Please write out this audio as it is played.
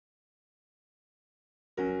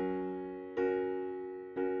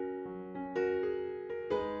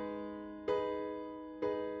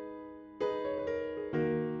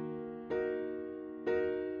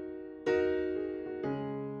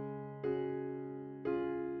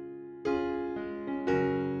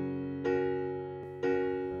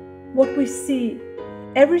what we see,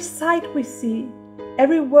 every sight we see,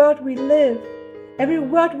 every word we live, every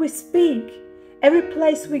word we speak, every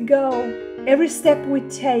place we go, every step we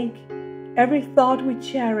take, every thought we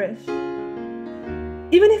cherish.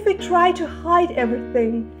 Even if we try to hide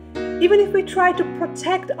everything, even if we try to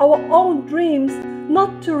protect our own dreams,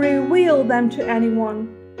 not to reveal them to anyone,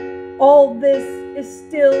 all this is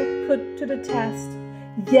still put to the test.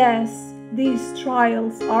 Yes, these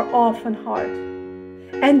trials are often hard.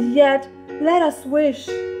 And yet, let us wish,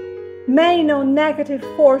 may no negative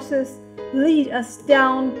forces lead us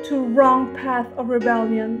down to wrong path of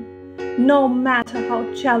rebellion, no matter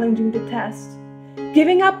how challenging the test.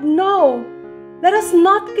 Giving up, no! Let us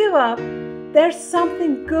not give up. There's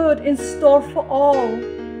something good in store for all.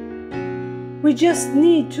 We just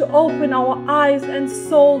need to open our eyes and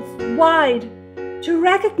souls wide to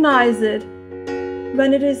recognize it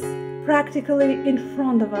when it is practically in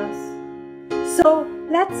front of us. So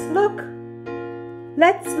let's look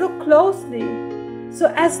closely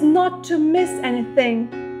so as not to miss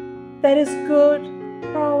anything that is good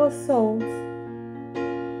for our souls.